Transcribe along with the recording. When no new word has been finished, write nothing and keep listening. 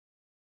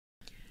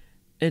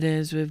It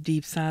is with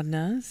deep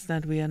sadness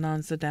that we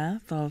announce the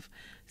death of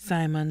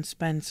Simon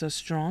Spencer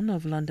Straughn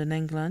of London,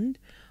 England,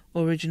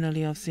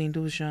 originally of St.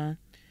 Lucia.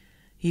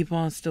 He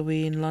passed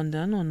away in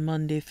London on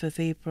Monday, 5th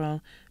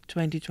April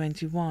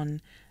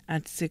 2021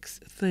 at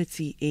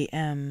 6:30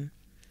 a.m.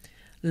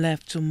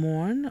 Left to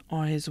mourn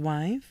are his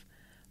wife,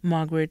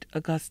 Margaret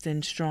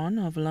Augustine Straughn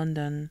of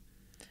London.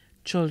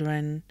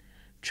 Children,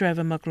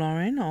 Trevor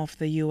McLaurin of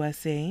the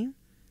USA,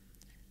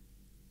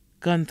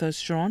 Gunther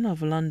Straughn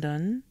of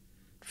London,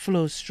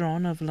 Flo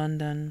Straughn of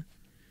London.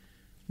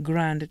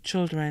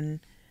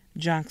 Grandchildren,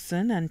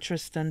 Jackson and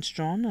Tristan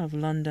Straughn of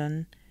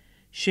London,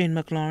 Shane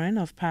McLaurin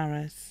of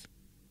Paris.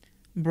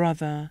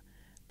 Brother,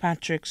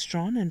 Patrick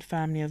Straughn and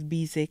family of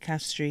Bizet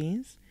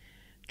Castries,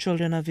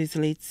 children of his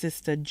late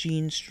sister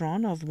Jean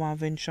Straughn of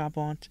Wavin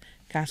Chabot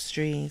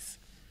Castries.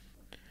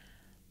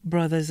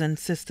 Brothers and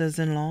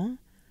sisters-in-law,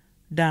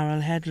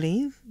 Darrell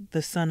Headley,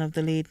 the son of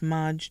the late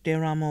Madge de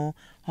Rameau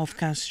of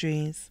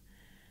Castries.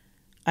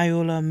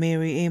 Iola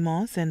Mary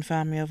Amos and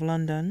family of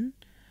London,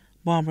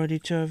 Barbara de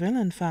Turville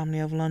and family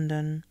of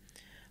London,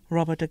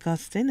 Robert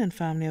Augustine and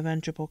family of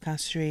Entrepot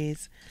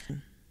Castries,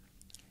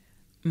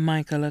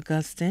 Michael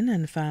Augustine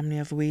and family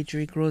of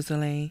Wadri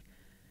Groselay,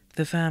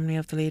 the family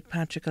of the late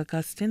Patrick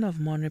Augustine of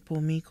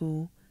Monrepo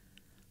Miku,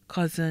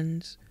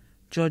 cousins,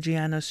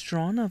 Georgiana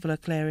Straughn of La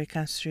Claire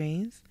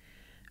Castries,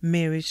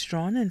 Mary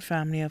Straughn and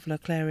family of La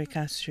Claire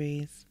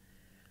Castries,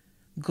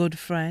 good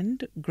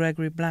friend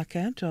Gregory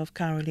Blackett of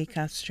Carolee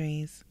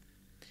Castries.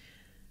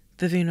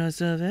 The funeral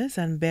service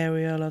and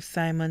burial of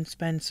Simon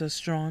Spencer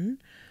Straughn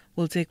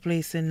will take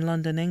place in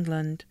London,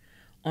 England,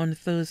 on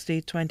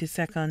Thursday,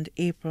 22nd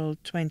April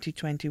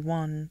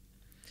 2021.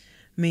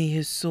 May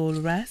his soul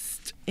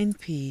rest in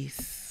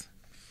peace.